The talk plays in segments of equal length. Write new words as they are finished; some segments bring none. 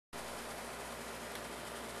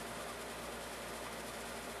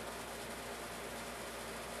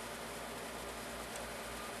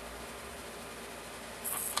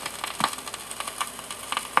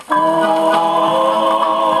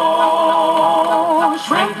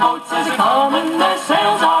boats is a-comin', their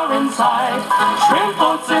sails are inside. Shrimp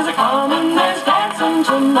boats is a-comin', there's dancing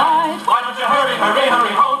tonight. Why don't you hurry, hurry,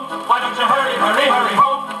 hurry home? Why don't you hurry, hurry, hurry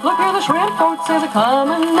home? Look here, the shrimp boats is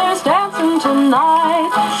a-comin', there's dancing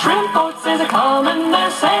tonight. Shrimp boats is a-comin',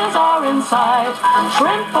 their sails are inside.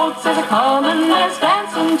 Shrimp boats is a-comin', there's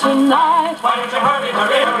dancing tonight. Why don't you hurry,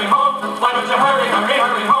 hurry, hurry home? Why don't you hurry, hurry,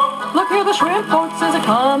 hurry home? Look here, the shrimp boats is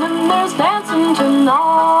a-comin', there's dancing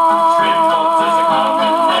tonight. Shrimp boats is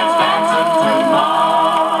a-comin', there's dancing tonight.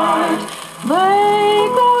 They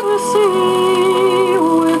go to sea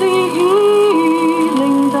with the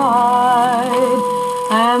evening tide,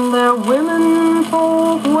 and their women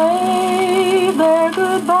folk wave their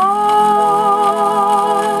goodbye.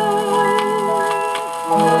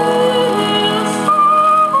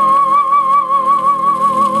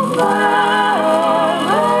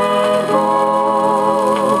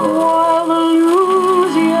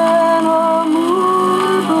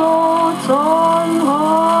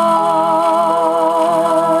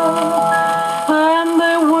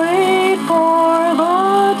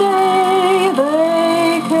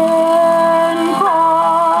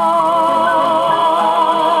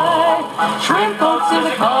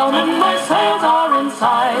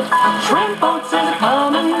 Shrimp boats is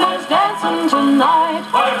a-comin', there's dancing tonight.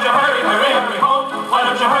 Why don't you hurry, hurry, hurry home? Why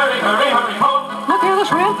don't you hurry, hurry, hurry home? Look here, the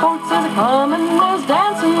shrimp boats is a-comin', there's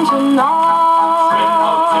dancing tonight. Shrimp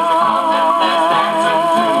boats is a-comin', there's dancing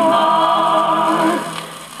tonight.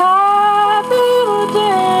 Happy the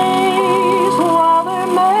days while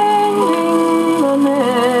they're mending the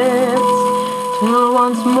nets, till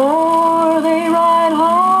once more they ride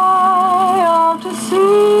high out to sea.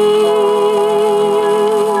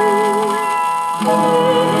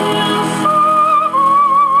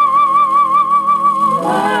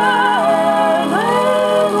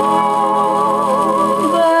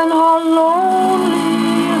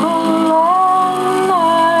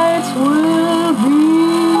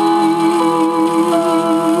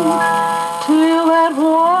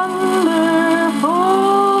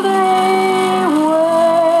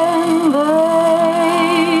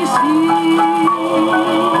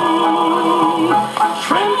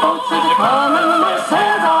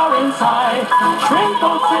 Shrimp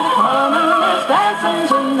boats is a-comin', there's dancing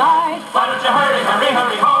tonight. Why don't you hurry, hurry,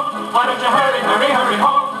 hurry home? Why don't you hurry, hurry, hurry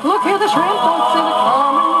home? Look here, the shrimp boats